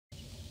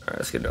Alright,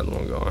 let's get another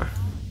one going.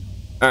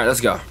 Alright,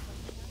 let's go.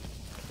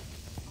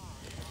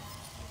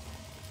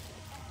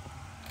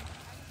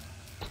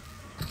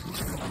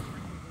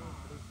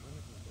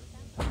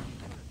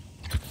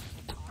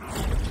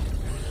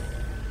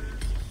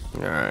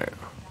 Alright.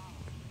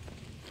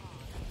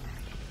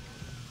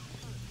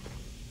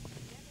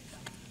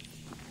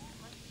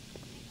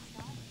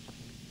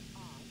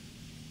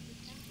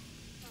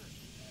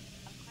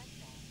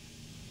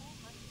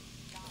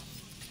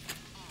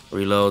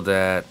 Reload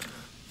that.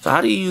 So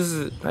how do you use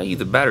it? How do you use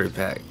the battery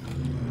pack?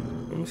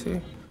 Let me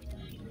see.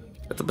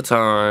 Got the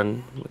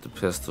baton with the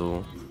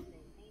pistol.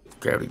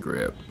 Gravity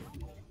grip.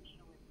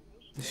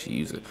 Let's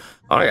use it.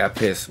 Oh, I got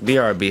pissed.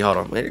 BRB. Hold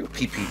on. Let me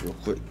pee real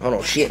quick. Hold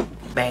on. Shit.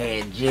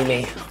 Bad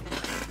Jimmy.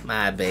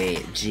 My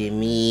bad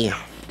Jimmy.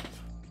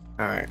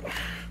 Alright.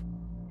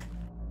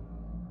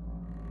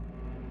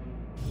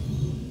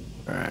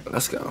 Alright,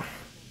 let's go.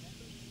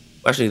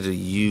 I actually need to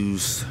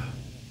use.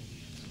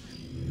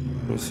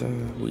 Let me see.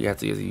 We have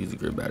to use the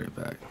grid battery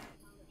pack.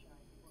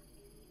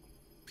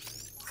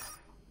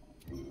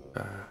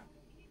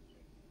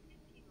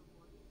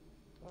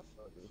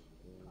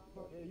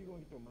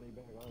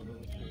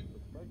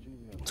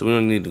 So we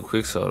don't need to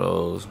quick sell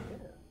those.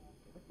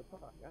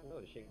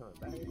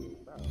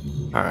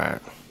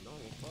 Alright.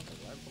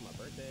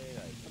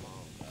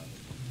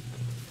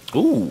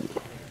 Ooh.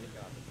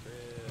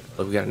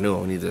 Look, we got a new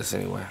one. We need this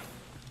anyway.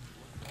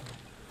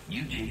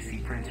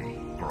 UJC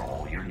printing for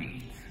all your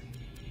needs.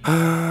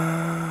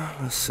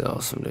 Let's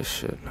sell some of this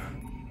shit.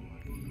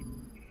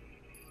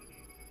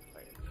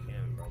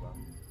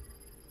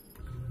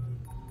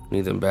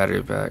 Need them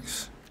battery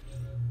packs.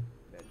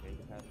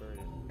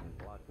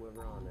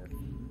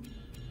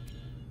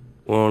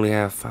 We only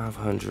have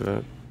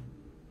 500.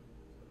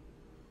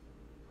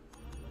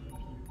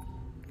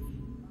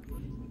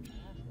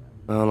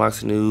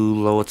 Unlocks a new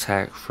low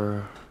attack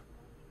for.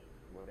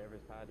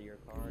 Whatever's tied to your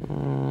card.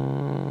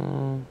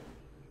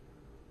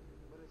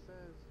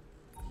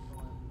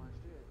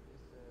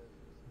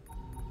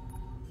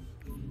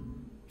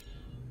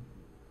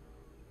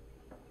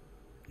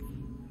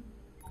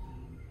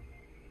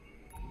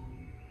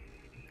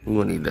 We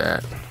won't need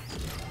that.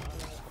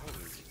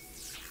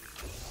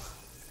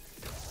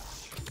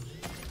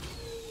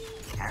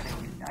 Have a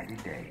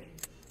united day.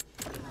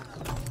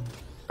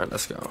 Alright,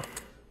 let's go.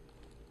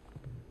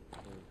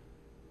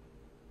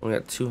 We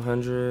got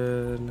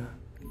 200.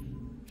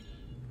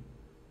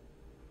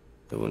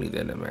 We will need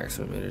that at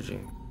maximum energy.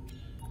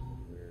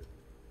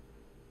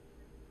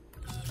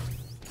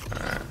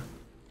 Alright.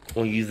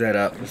 We'll use that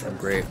up. Let's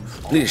upgrade.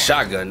 Need a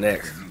shotgun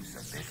next.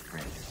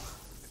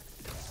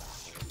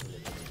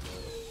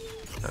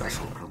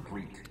 Cycle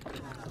complete.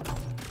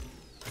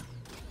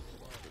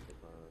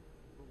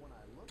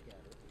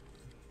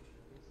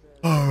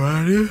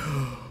 Alrighty.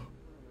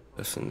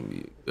 That's gonna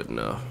be good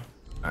enough.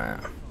 Alright.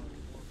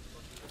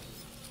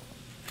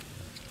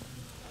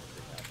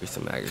 Here's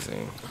the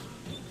magazine.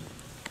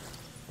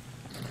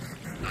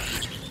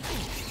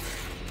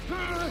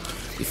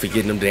 You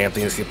forgetting them damn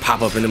things can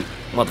pop up in them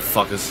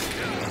motherfuckers.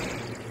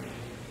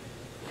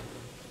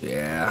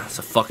 Yeah, it's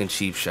a fucking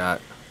cheap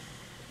shot.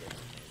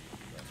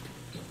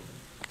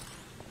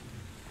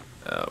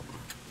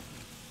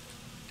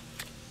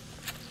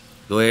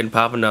 Go ahead and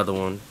pop another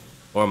one.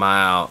 Or am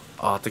I out?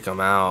 Oh, I think I'm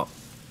out.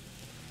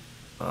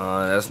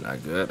 That's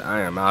not good.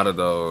 I am out of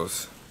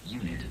those.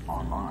 Unit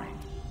online.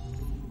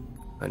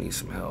 I need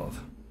some health.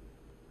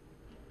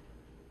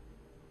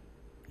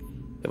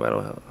 If I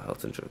don't have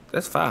health insurance.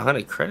 That's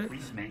 500 credits?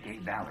 Please make a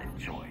valid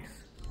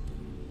choice.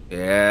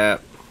 Yeah.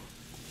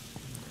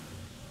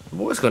 The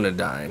boy's gonna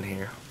die in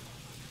here.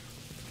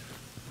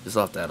 Just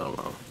off that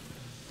alone.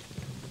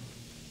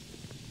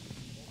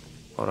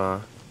 Hold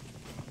on.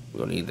 We're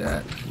gonna need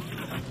that.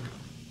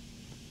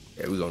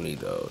 Yeah, we're gonna need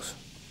those.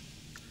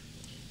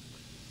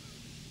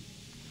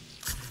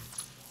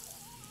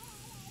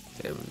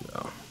 There we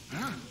go.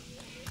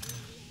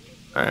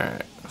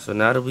 Alright, so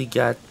now that we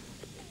got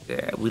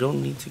that, we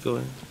don't need to go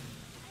in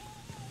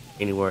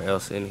anywhere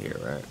else in here,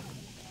 right?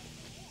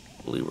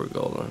 I believe we're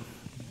golden.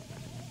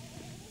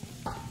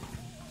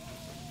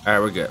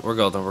 Alright, we're good. We're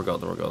golden, we're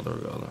golden, we're golden,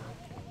 we're golden.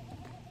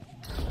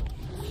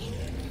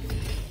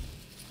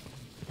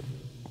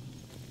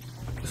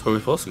 That's where we're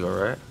supposed to go,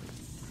 right?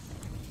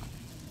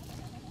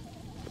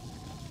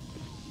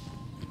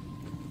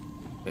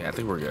 Yeah, I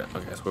think we're good.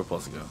 Okay, that's where we're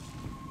supposed to go.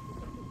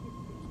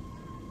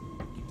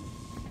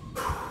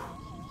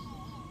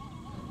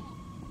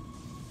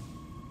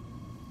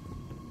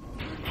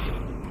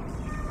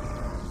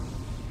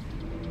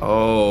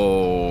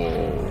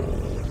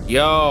 Oh,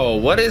 yo,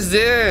 what is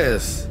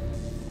this?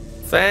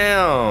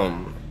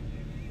 Fam.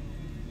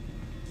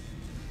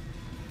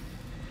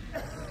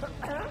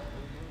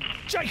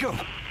 Jacob,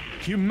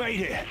 you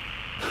made it.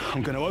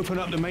 I'm going to open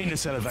up the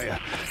maintenance elevator.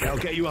 I'll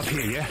get you up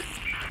here, yeah?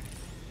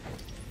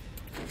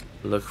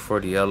 Look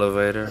for the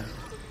elevator.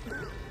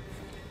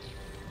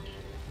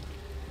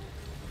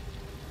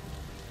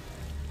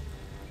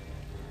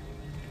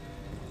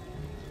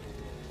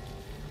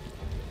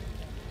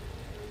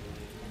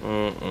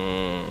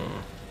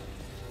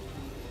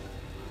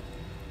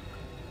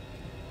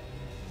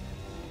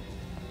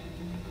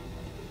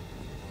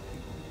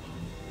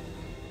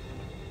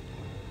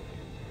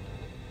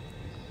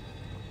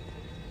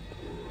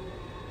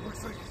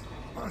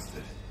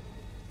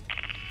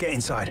 Get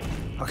inside.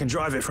 I can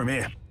drive it from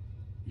here.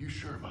 You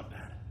sure about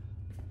that?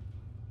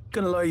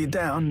 Gonna lower you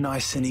down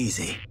nice and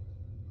easy.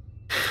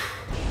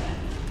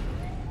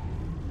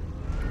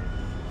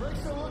 Brakes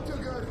don't look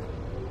too good.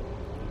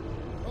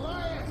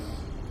 Elias!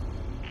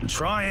 I'm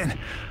trying.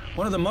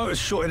 One of the motors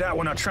shorted out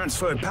when I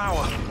transferred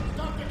power.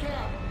 Stop the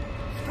cab!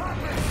 Stop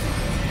it!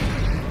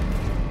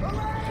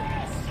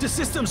 Elias! The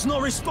system's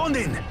not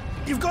responding.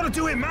 You've got to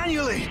do it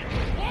manually.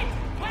 What?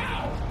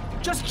 How?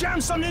 Just jam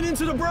something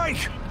into the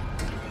brake.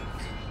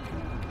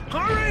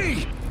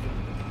 Hurry!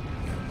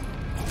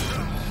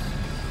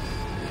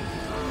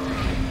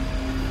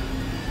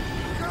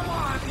 Come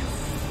on, you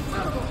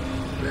son of a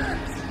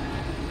bitch!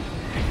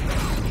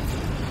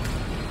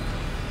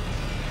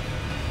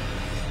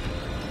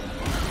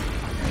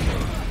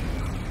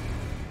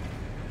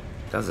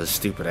 That was a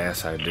stupid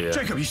ass idea.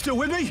 Jacob, you still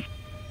with me?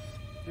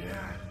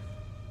 Yeah,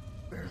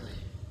 barely.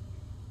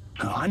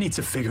 Oh, I need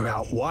to figure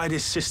out why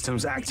this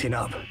system's acting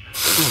up.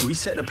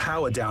 Reset the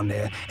power down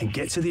there and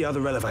get to the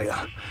other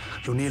elevator.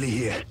 You're nearly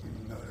here.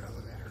 Another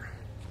elevator.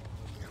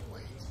 Can't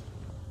wait.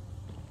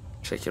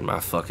 Shaking my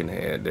fucking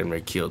head. Then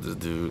they killed this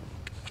dude.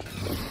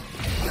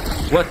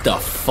 What the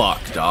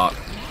fuck, dog?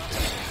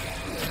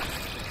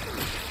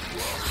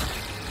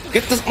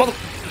 Get this mother.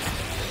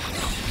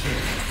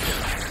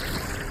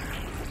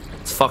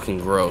 It's fucking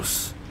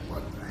gross.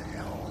 What the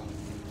hell?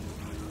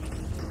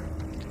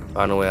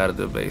 Find a way out of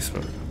the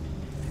basement.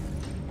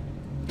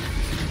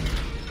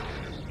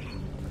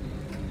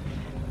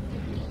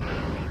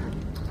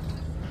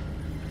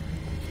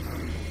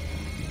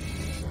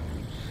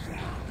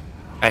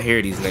 I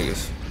hear these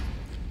niggas.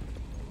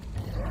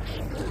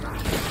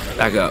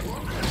 Back up.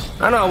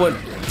 I know I went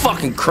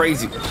fucking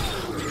crazy.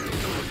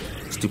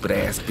 Stupid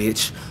ass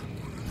bitch.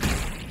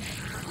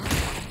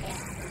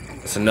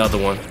 It's another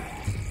one.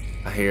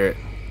 I hear it.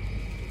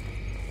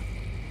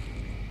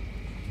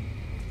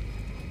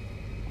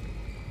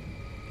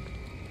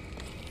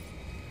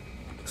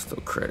 Still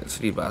credits.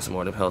 Need to buy some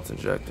more of them health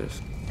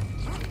injectors.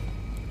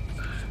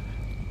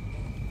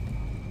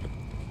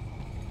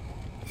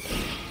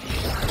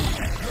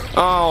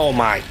 Oh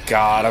my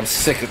god, I'm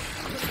sick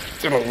of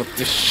dealing with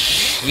this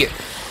shit.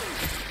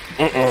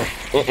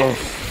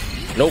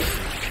 Nope.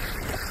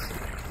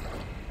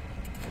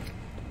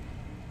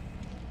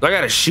 Do I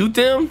gotta shoot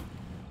them?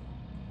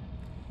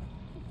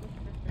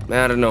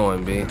 Man, I don't know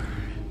him, B.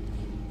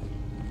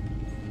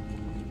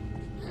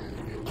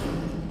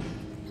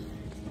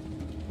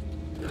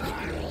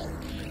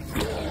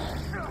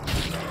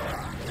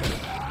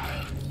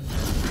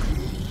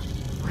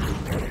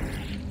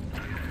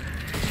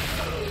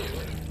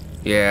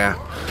 Yeah.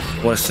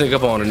 Wanna sneak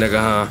up on a nigga,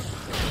 huh?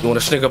 You wanna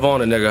sneak up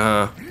on a nigga,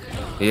 huh?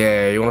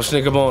 Yeah, you wanna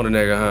sneak up on a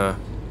nigga, huh?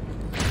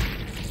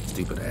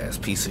 Stupid ass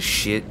piece of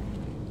shit.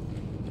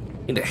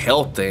 Need a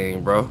health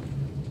thing, bro.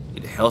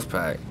 Need a health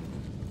pack.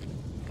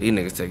 These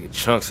niggas taking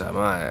chunks out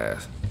my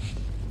ass.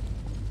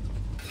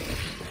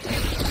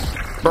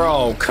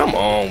 Bro, come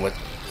on with...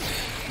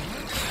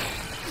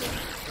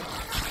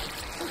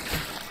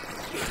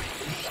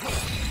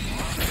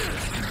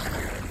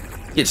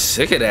 Get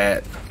sick of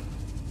that.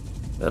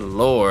 Good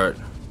lord.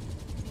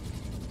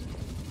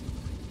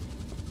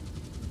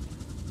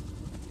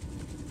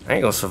 I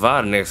ain't gonna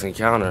survive the next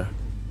encounter.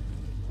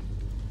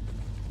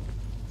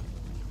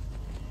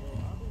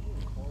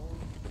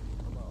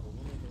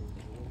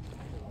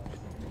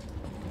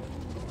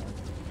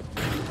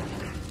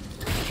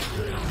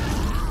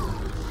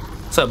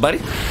 What's up, buddy?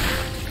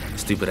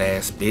 Stupid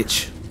ass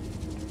bitch.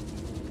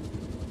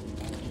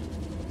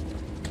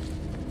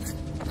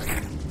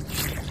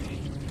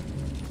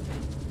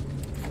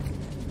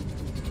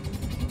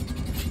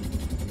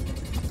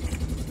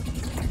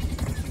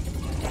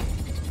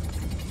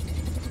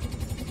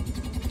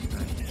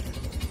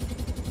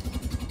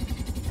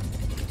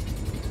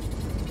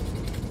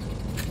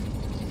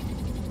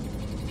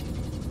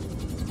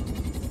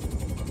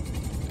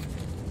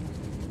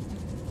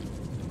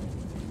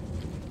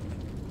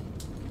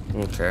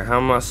 Okay, how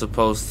am I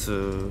supposed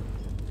to...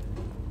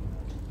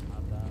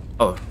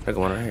 Oh, there's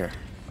one right here.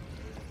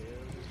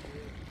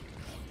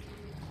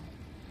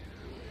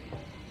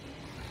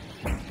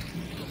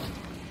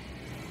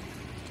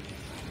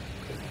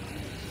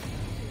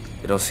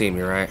 They don't see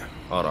me, right?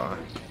 Hold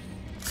on.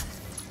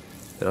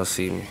 They don't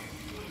see me.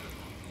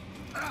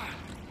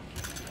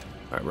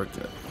 Alright, we're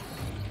good.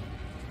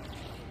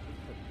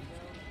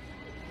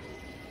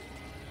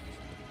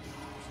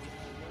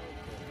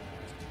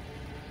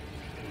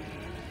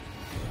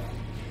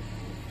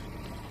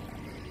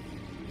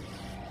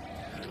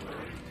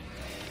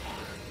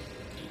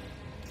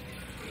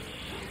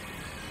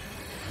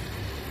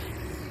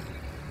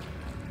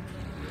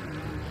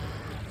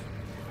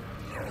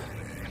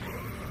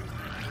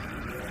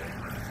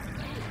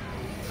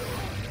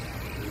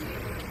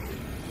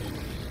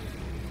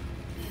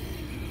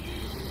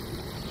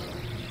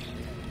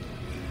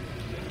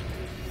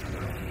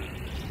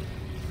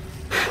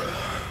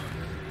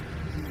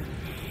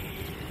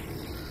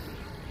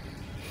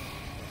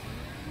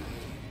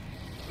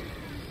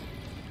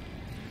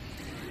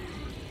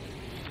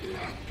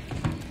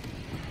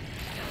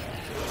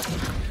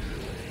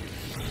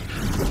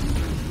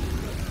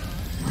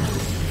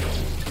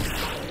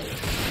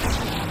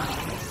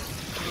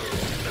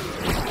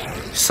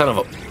 son of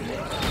a...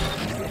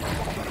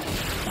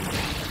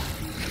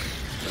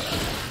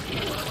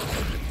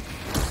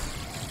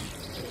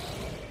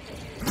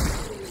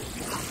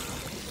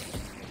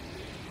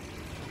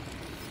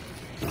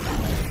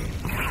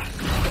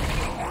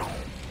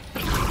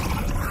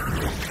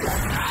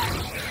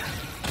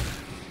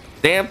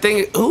 Damn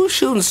thing, who's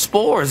shooting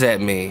spores at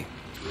me?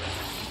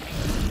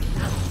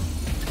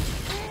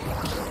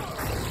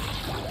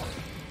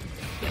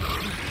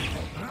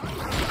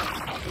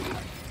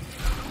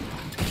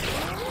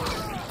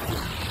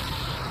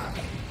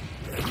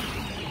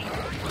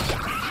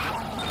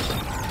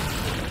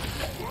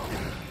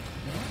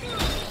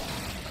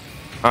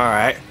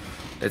 Alright,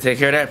 they take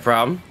care of that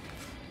problem.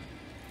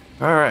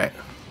 Alright.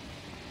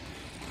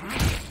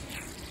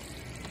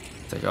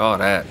 Take all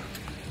that.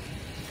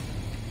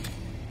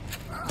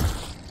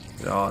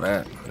 Need all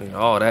that. I need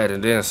all that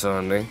and then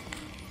some, nigga.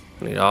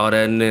 I need all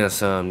that and then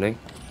some, nigga.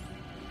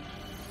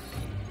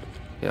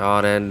 Need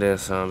all that and then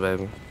some,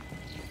 baby.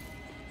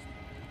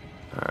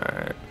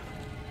 Alright.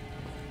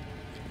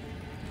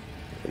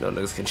 You know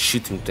niggas can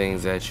shoot them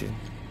things at you.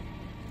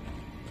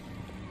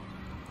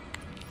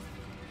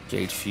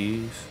 Gate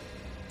fuse.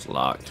 It's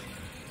locked.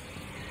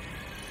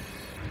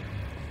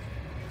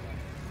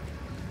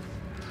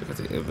 Look at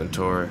the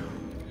inventory.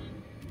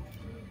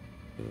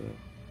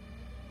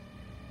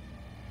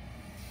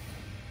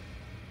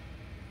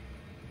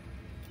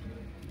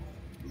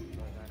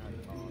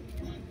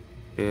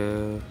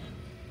 Yeah.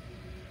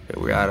 Here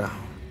we gotta.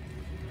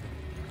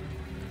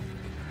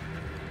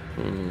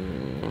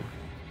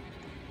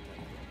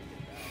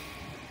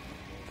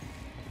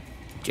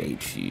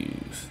 Gate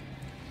fuse.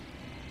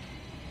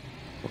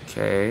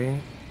 Okay.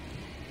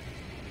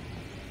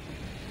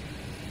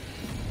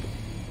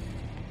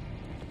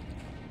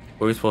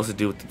 What are we supposed to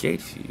do with the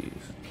gate fuse?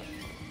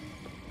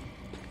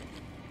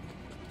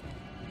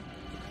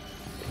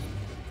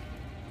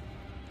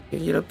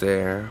 Get up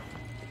there.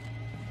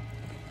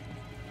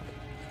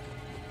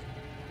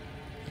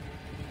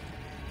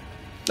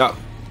 Oh,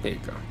 there you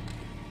go.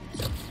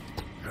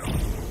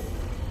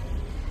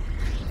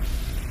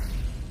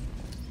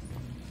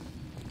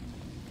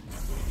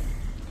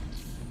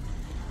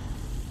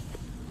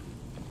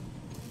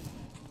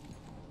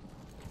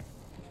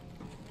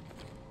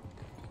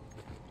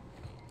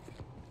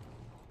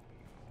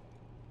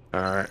 All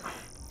right.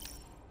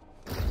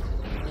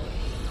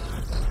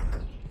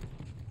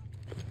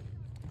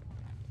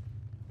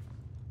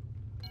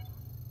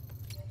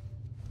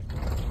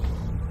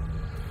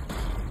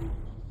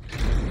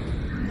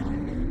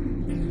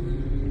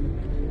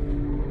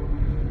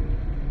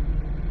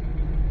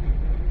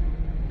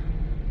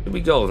 Here we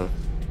go then.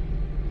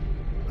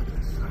 Look at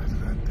the size of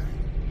that thing.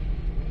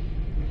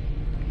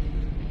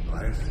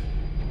 Elias,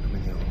 I'm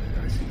in the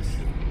elevator. I see the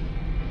shoe.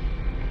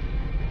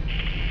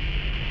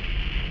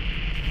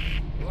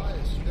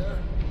 Elias, you there?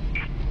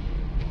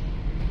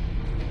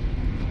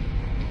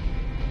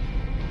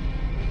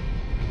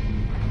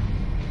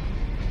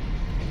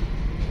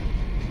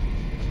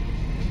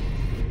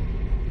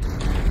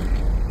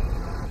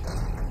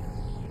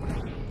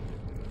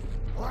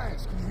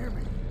 Elias, can you hear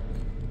me?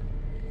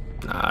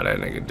 Nah, that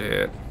nigga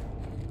dead.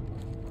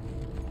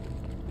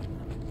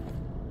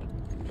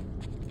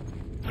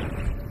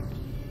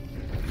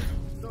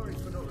 Sorry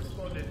for not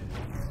responding.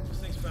 This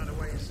thing's found a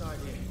way inside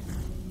here.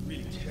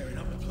 Really tearing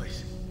up the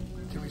place.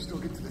 Can we still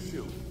get to the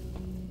shoe?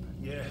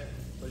 Yeah,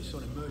 but it's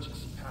on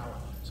emergency power,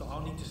 so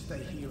I'll need to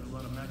stay here and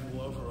run a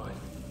manual override.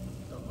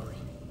 Don't worry.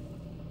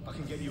 I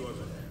can get you over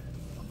there.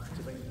 I'm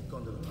activating the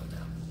gondola right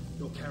now.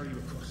 It'll carry you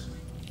across.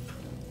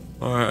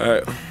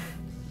 Alright.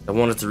 I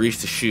wanted to reach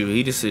the shoe.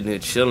 He just sitting there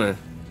chilling.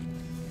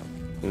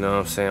 You know what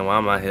I'm saying? While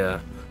I'm out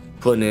here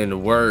putting in the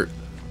work,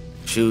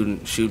 shooting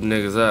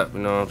niggas up, you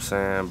know what I'm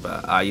saying?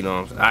 But you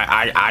know what I'm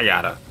saying? I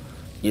gotta,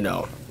 you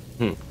know,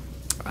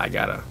 I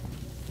gotta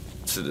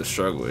sit and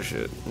struggle with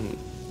shit.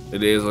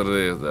 It is what it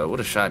is though. What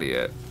a shot he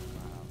at.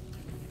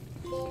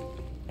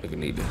 Nigga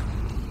need to,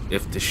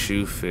 if the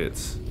shoe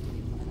fits.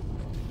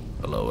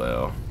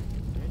 LOL.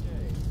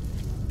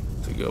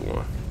 It's a good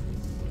one.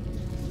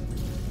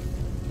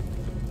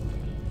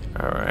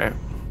 Alright.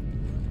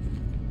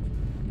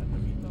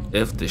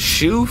 If the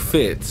shoe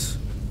fits,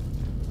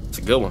 it's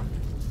a good one.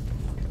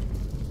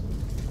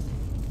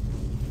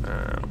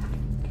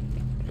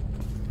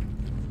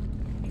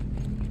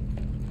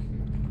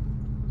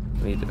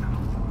 Need to.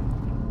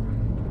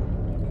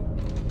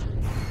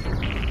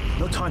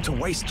 No time to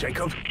waste,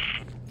 Jacob.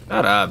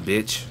 Shut up,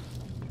 bitch.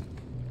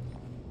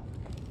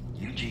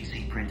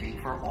 UGC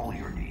printing for all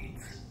your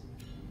needs.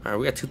 Alright,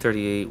 we got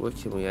 238. What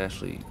can we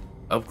actually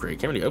upgrade?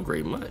 Can't really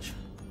upgrade much.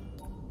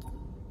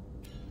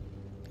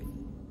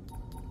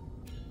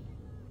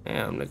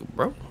 Damn, nigga,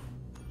 bro.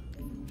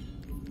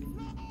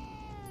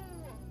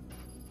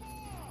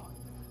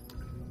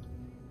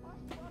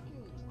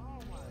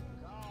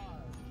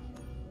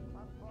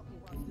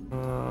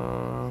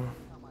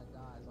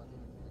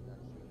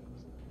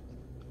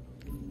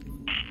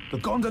 The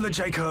gondola,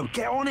 Jacob.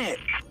 Get on it.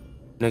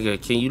 Nigga,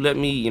 can you let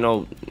me, you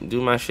know,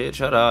 do my shit?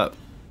 Shut up.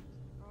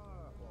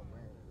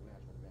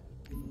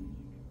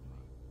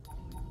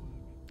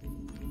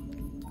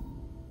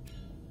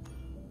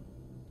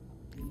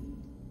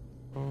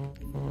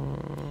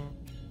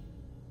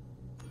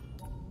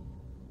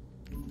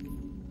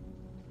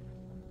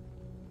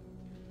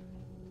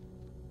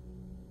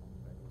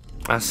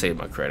 I saved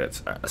my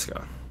credits. All right, let's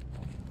go.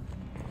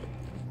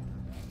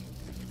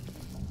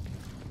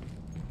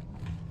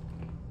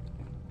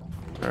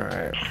 All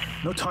right.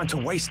 No time to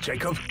waste,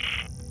 Jacob.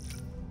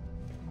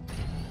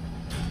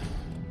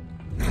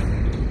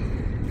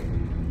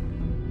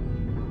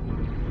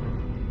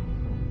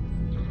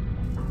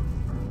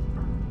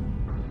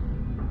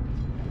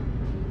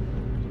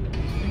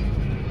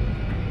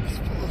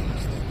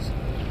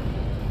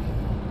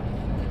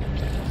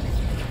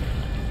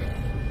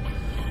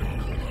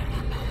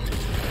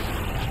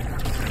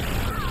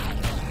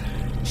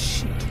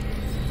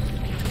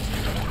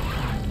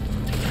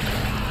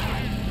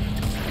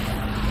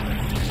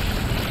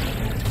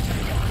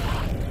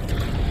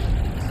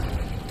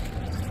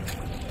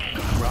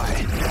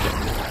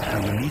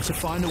 To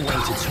find a way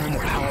to turn the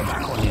power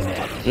back on in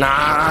there.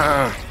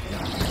 Nah.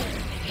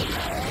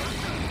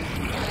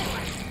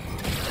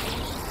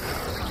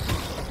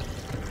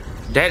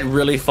 That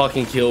really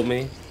fucking killed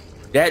me.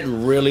 That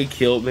really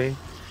killed me.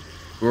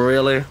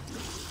 Really?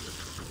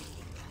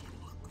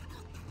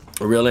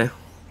 Really?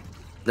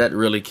 That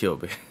really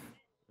killed me.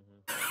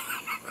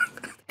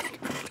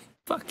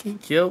 Fucking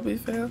killed me,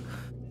 fam.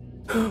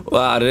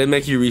 Wow, did it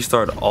make you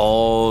restart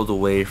all the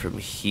way from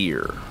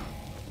here?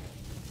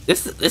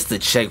 It's the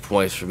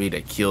checkpoints for me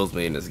that kills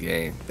me in this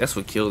game. That's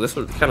what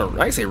kind of,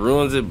 I ain't say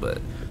ruins it,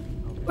 but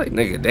like,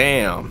 nigga,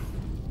 damn.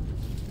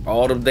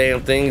 All them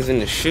damn things in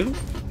the shoe?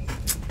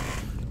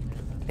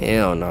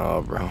 Hell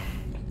no, bro.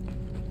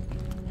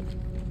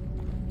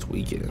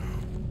 Tweaking.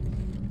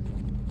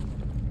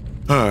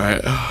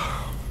 Alright.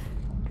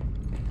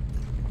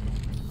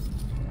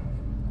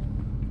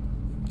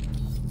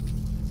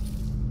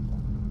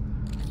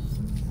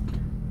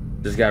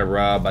 Just got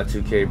robbed by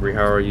 2K Bree.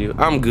 How are you?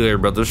 I'm good,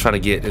 brother. Just trying to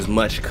get as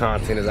much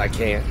content as I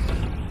can.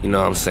 You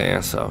know what I'm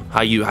saying? So,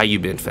 how you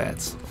been,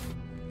 Fats?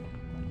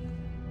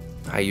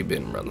 How you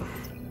been, brother?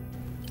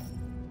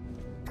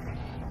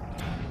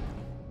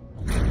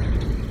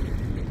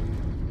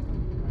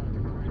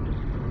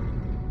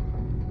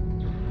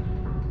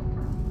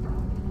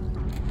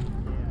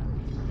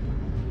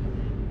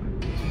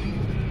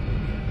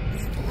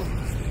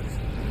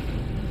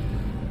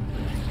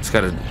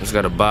 It's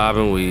got a bob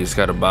and weave. It's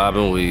got a bob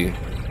and weave.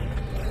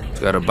 It's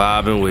got a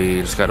bob and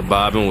weave. It's got a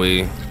bob and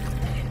weave.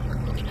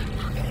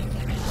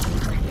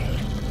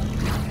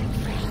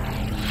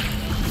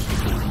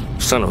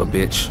 Son of a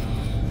bitch.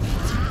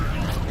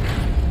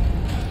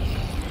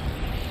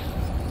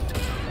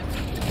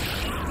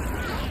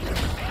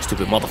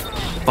 Stupid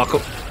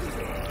motherfucker.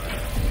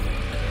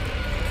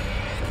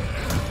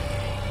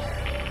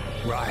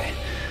 Right.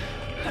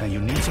 Now you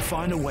need to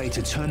find a way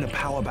to turn the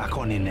power back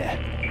on in there.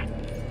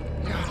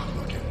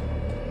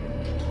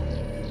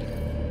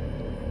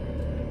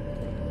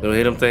 Don't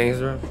hit them things,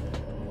 bro.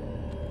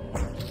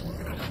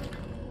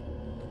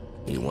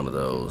 Need one of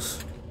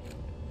those.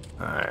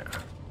 Alright.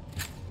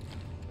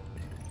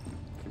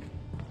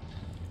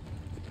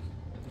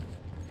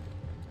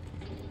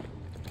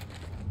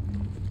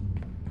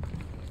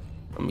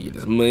 I'm gonna get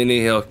as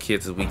many health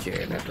kits as we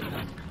can after that.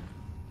 I'm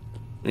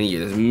gonna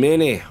get as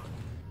many.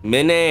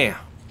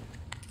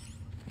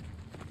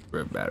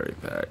 Red battery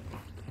pack.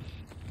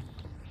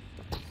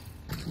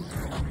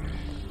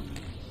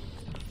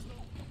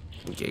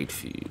 Gate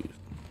fuse.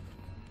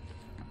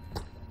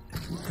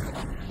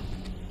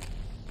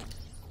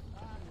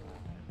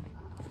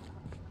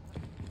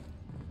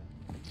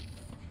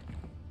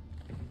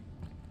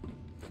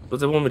 What do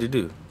they want me to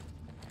do?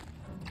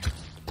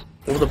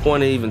 What was the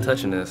point of even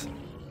touching this?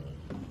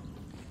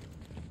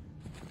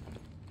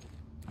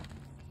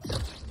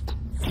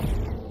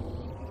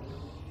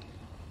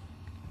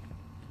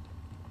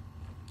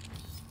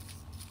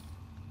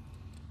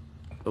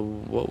 So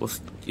what was,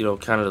 you know,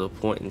 kind of the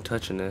point in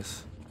touching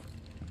this?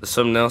 There's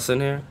something else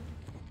in here?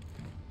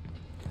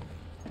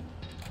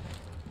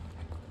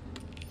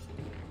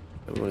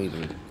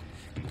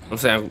 I'm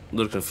saying I'm a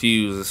little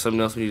confused. Is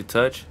something else we need to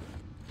touch?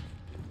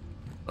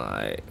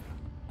 Like,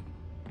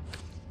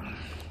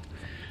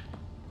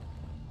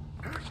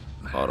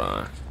 hold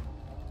on.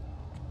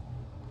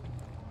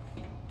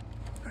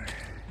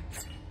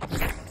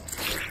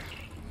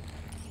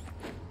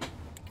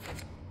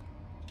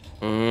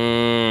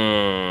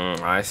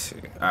 I see.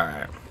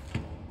 Alright.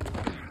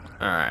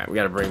 Alright, we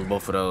gotta bring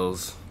both of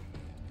those.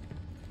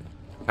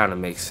 Kinda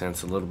makes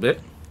sense a little bit.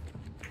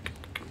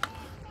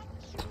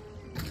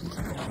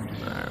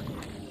 Alright.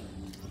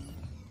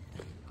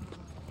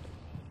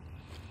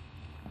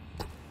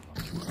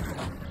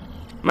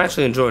 I'm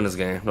actually enjoying this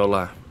game, no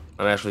lie.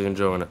 I'm actually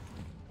enjoying it.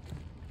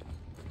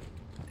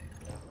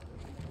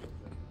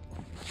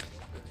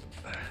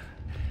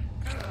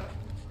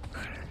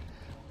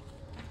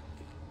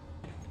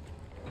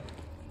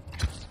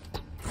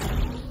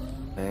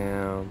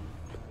 Bam.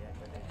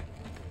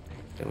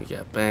 Then we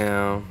got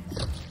bam.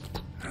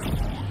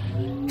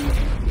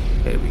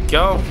 There we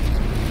go.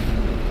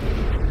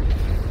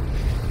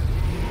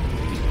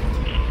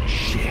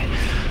 Shit.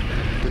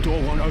 The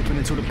door won't open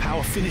until the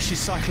power finishes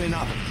cycling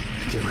up.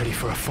 Get ready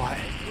for a fight.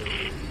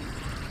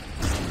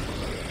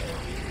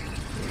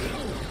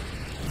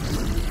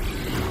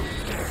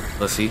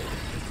 Pussy.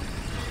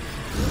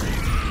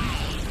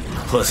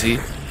 Pussy.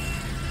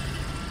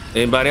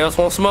 Anybody else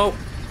want smoke?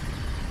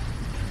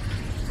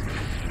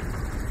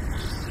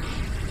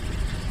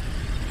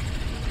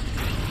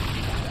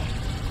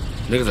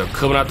 Niggas are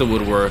coming out the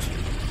woodwork.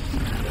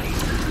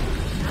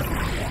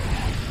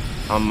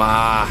 I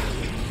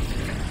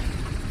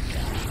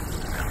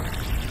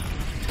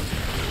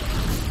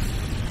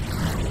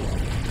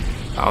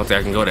don't think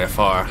I can go that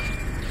far.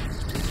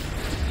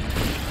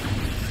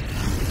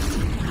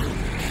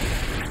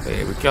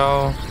 There we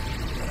go.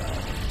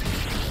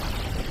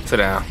 Sit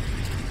down.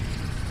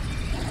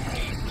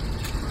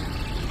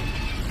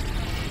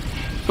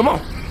 Come on.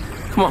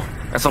 Come on.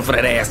 That's something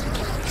for that ass.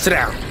 Sit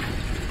down.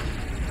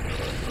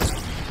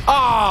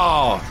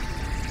 Oh,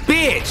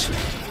 bitch.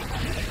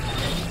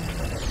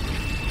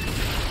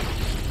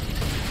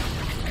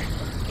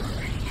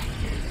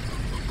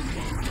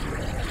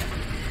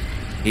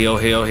 Heal,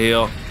 heal,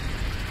 heal.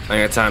 I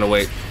ain't got time to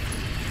wait.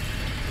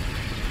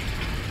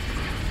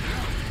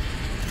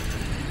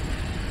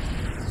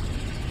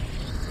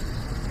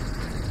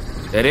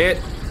 That it?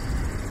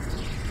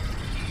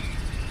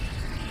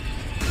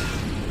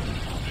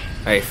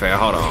 Hey, fam,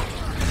 hold on.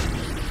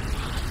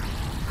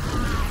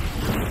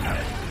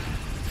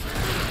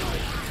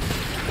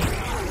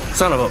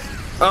 Son of a...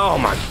 Oh,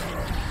 my...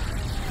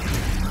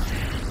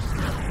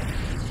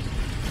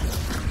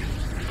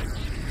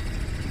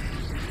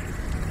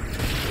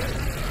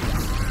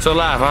 Still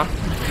alive,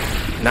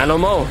 huh? Not no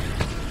more.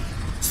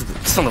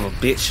 Son of a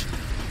bitch.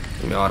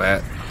 Give me all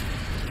that.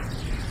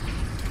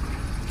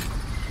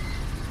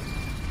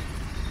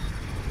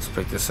 Let's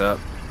pick this up.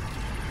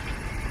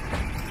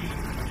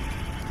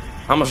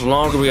 How much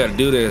longer we gotta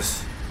do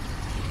this?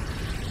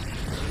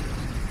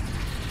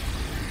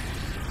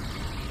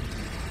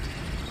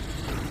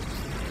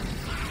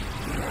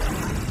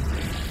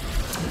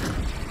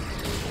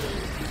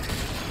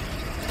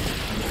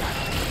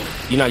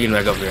 You're not getting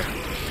back up there.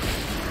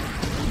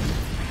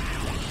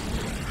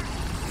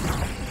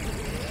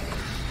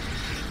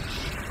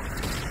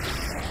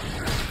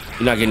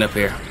 You're not getting up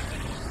here.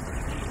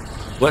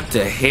 What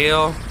the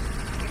hell?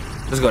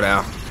 Let's go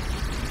down.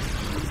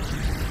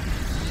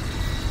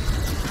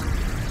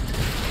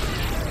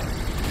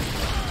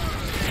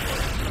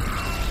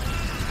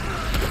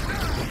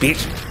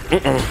 Bitch.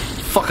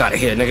 Fuck out of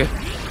here, nigga.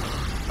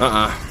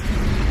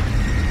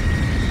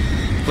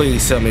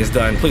 Please tell me it's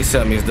done. Please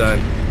tell me it's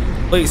done.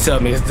 Please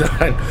tell me it's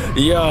done.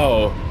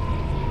 Yo.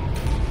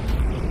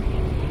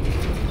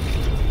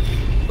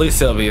 Please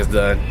tell me it's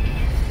done.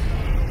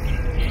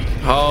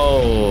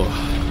 Oh.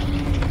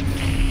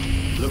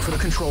 Look for the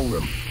control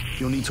room.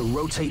 You'll need to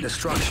rotate the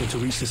structure to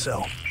reach the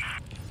cell.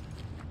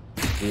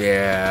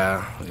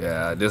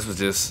 Yeah, this was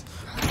just...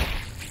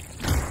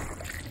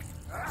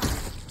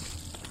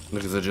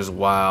 Niggas are just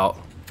wild.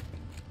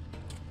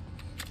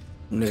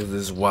 Niggas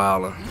is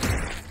wildin'.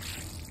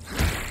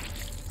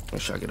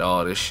 Make sure I get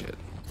all this shit.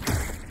 You know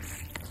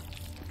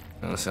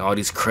what I'm saying? All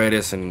these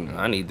credits, and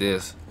I need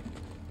this.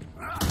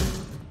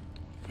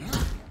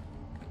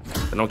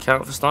 They don't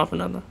count for stomping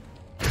nothing.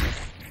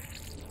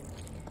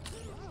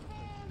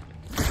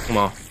 Come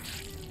on.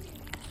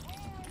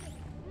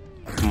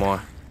 Come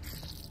on.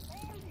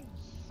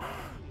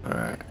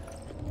 Alright.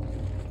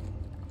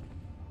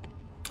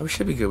 Oh, we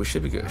should be good. We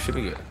should be good. We should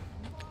be good.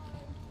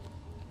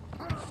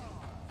 Alright,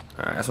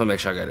 I just want to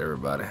make sure I got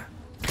everybody.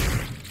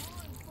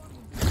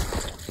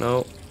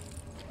 Nope.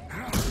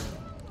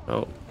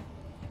 Nope.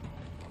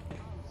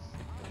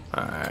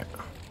 Alright.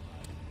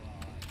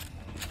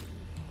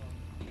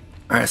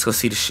 Alright, let's go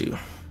see the shoe.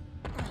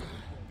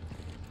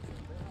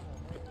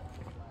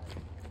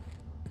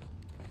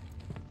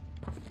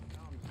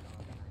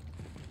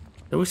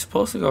 Are we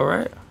supposed to go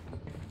right?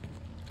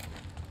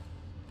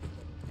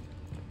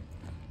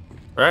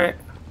 Right?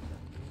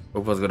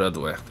 We're supposed to go the other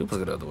way. We're supposed to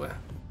go the other way.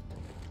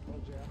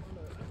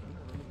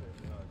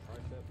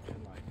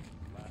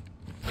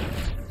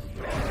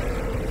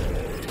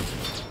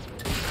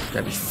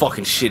 Gotta be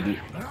fucking shitting.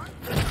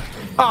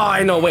 Oh,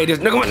 ain't no way. This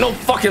nigga with no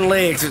fucking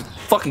legs. Just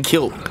fucking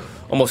killed.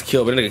 Almost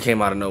killed, but the nigga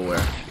came out of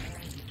nowhere.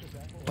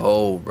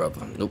 Oh,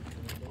 brother. Nope.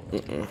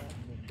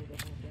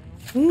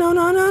 No,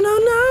 no, no, no,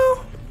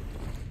 no.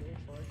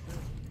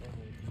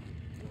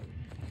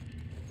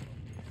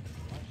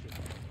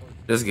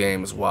 This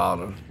game is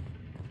wild.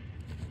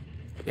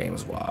 The game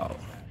is wild.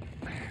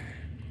 I'm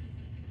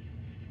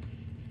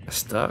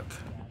stuck.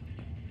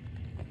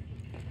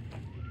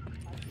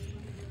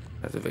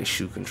 Activate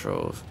shoe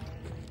controls.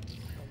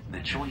 The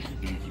choice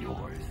is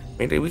yours.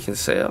 Maybe we can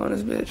sell on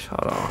this bitch?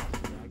 Hold on.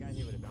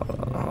 Hold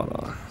on, hold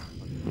on.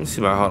 Let me see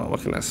my, hold on,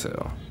 what can I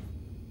sell?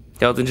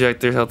 Health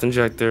injector, health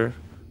injector.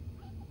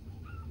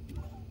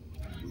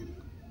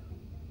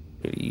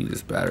 Need to use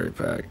this battery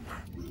pack.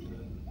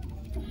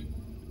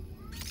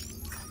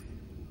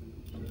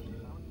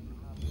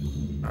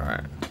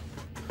 Alright.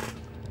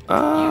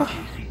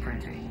 UGC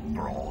printing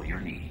for all your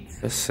needs.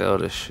 Let's sell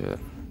this shit.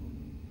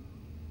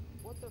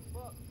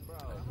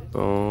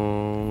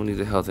 Boom. We need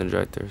the health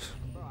injectors.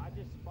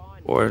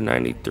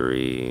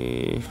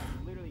 493.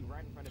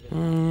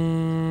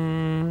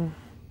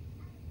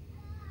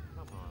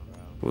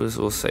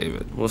 We'll save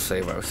it. We'll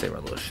save our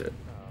little shit.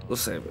 We'll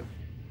save it.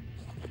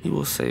 He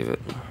will save it.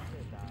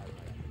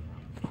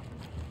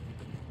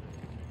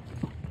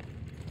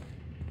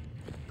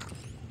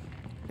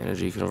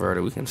 Energy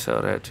converter, we can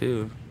sell that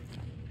too.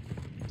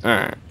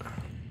 Alright.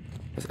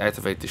 Let's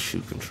activate the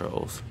chute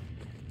controls.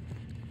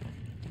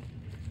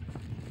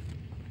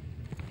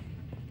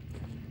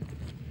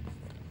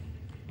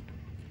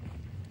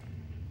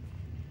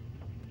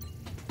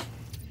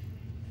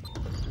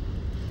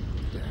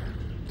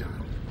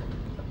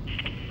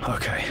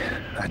 Okay,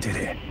 I did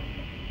it.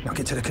 Now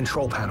get to the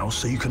control panel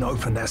so you can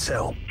open that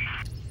cell.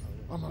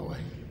 On my way.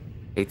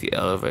 Take the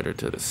elevator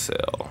to the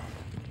cell.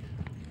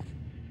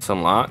 It's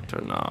unlocked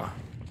or nah?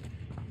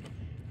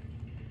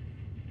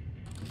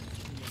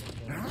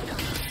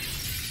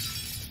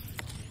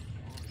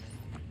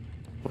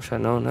 Wish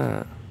I'd known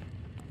that.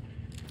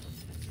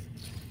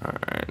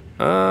 Alright.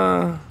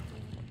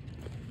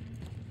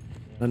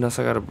 Nothing else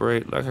I gotta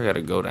break. Like I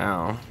gotta go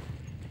down.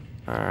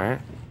 Alright.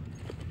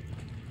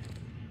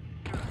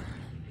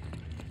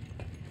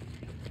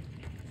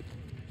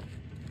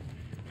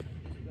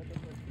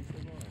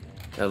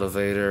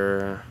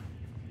 Elevator.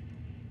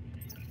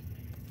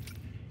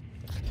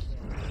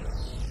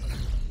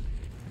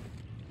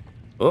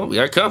 Oh, we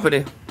got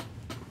company.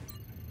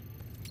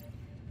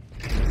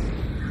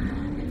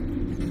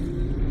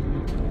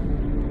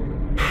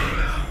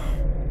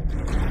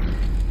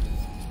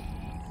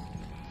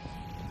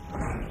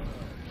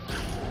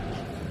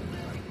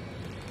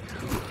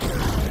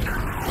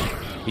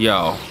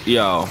 Yo,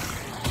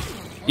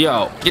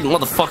 get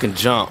motherfucking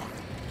jump.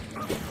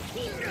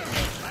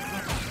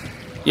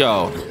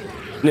 Yo,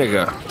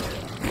 nigga.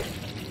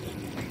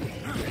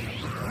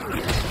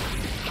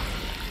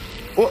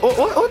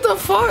 What the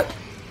fuck?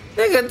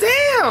 Nigga,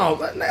 damn.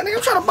 Nigga,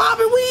 I'm trying to bob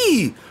and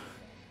weave.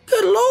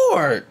 Good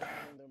lord.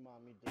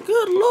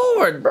 Good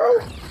lord, bro.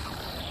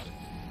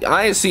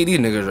 I ain't see these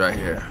niggas right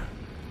here.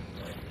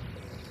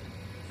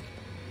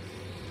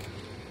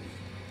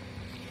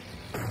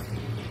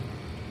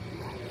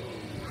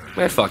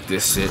 Man, fuck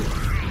this shit.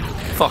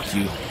 Fuck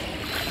you.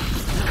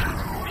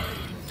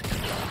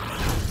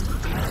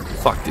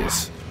 Fuck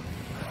this.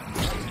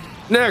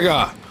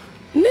 Nigga!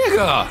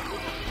 Nigga!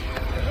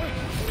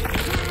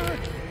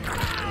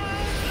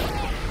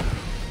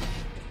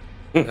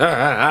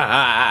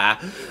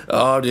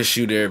 Oh, just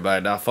shoot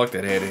everybody. Nah, fuck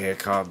that hand-to-hand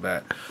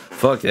combat.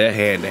 Fuck that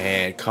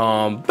hand-to-hand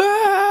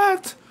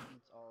combat!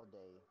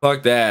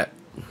 Fuck that.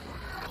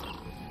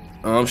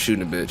 Oh, I'm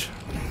shooting a bitch.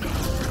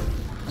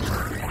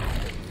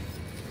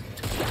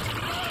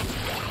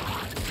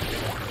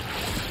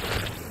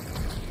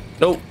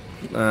 Nope.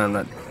 I'm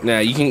not. Nah,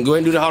 you can go ahead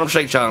and do the Harlem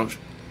Shake challenge.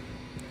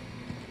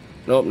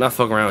 Nope, not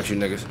fucking around with you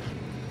niggas.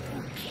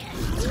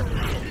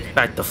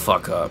 Back the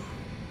fuck up.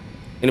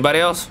 Anybody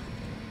else?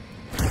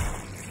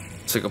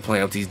 Sick of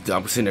playing with these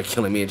dumb sitting there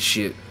killing me and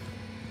shit.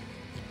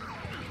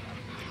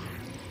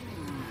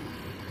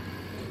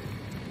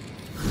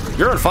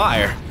 You're on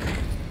fire.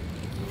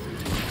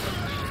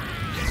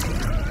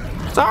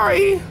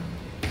 Sorry.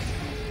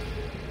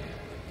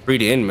 Free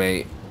the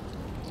inmate.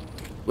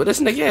 What does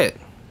nigga get?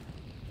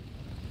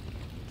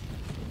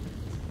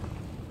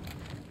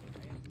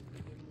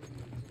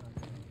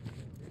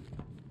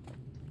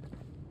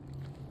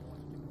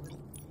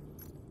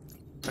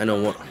 I know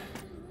what.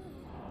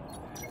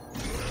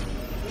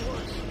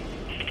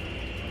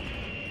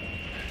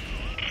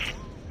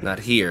 Not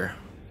here.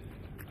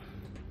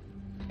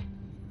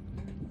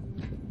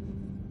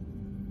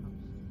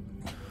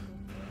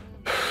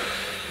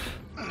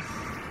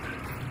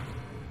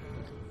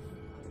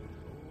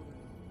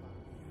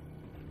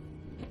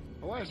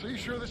 Elias, are you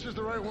sure this is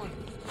the right one?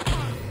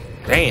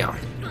 Damn.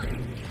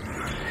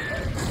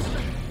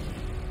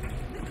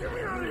 Get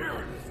me out of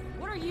here!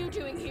 What are you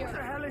doing here? What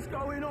the hell is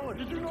going on?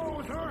 Did you know it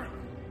was her?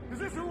 Is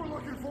this who we're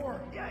looking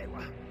for? Yeah,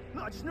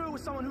 no, I just knew it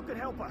was someone who could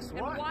help us, And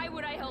right? why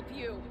would I help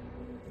you?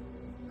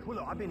 Well,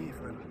 look, I've been here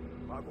forever.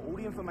 I've got all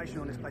the information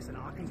on this place and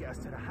I can get us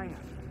to the hangar.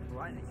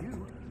 Right? And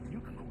you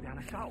can call down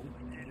a shuttle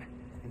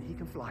and he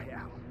can fly it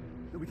out.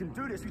 Look, we can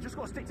do this, we just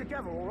got to stick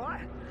together, all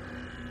right?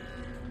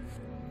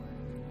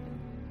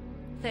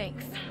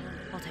 Thanks.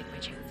 I'll take my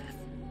chances.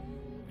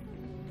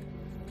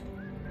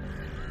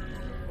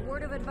 A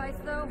word of advice,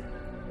 though?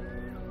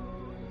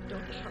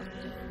 Don't trust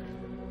him.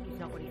 He's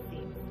not what he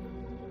seems.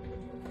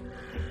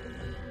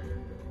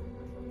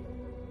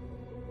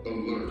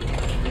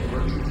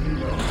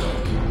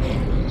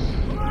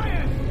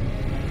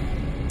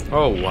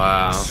 Oh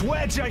wow. I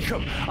swear,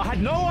 Jacob, I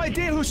had no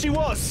idea who she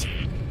was.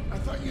 I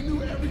thought you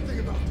knew everything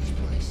about this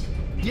place.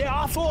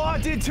 Yeah, I thought I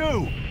did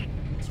too.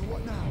 So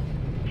what now?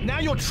 Now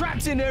you're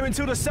trapped in there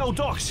until the cell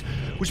docks,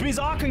 which means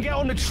I can get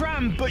on the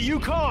tram, but you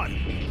can't.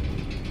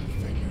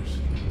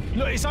 Figures.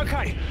 Look, it's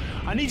okay.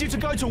 I need you to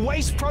go to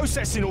waste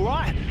processing, all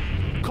right?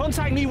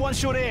 Contact me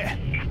once you're there.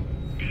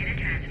 Data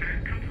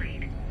transfer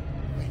complete.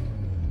 Wait,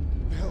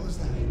 the hell is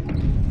that?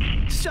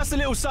 It's just a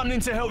little something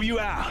to help you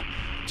out.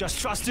 Just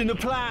trust in the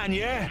plan,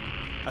 yeah?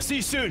 I'll see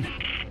you soon.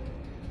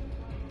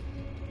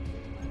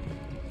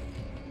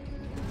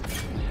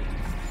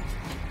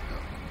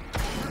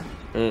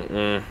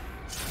 Mm-mm.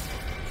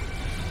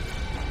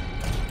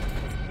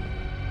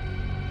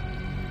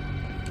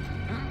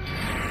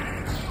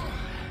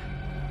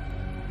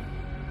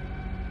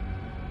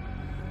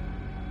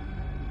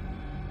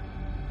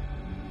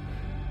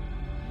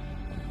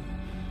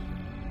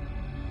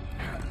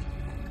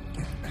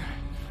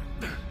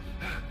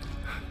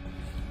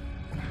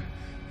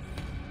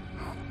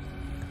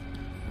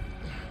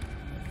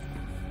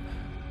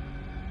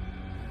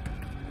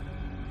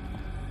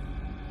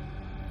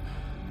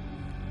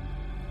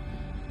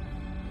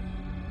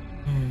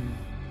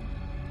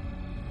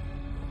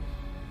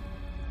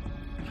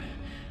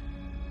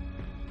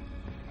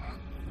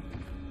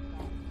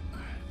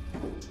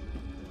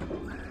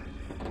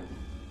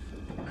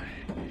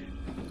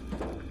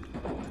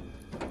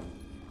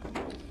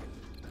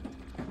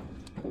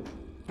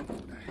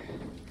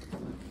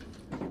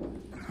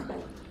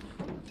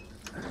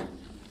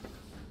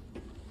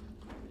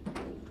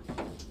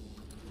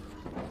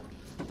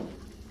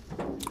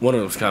 One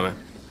of them's coming.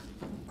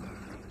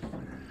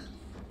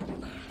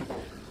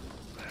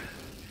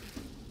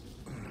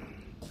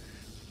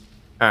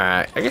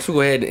 Alright, I guess we'll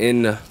go ahead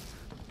and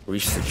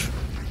research.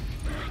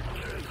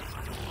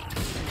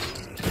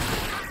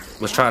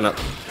 Was trying to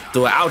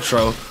do an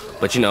outro,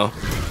 but you know,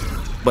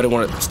 but it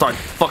want to start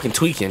fucking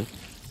tweaking.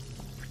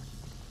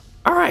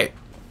 Alright.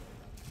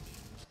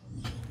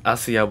 I'll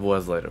see y'all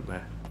boys later,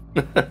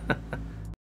 man.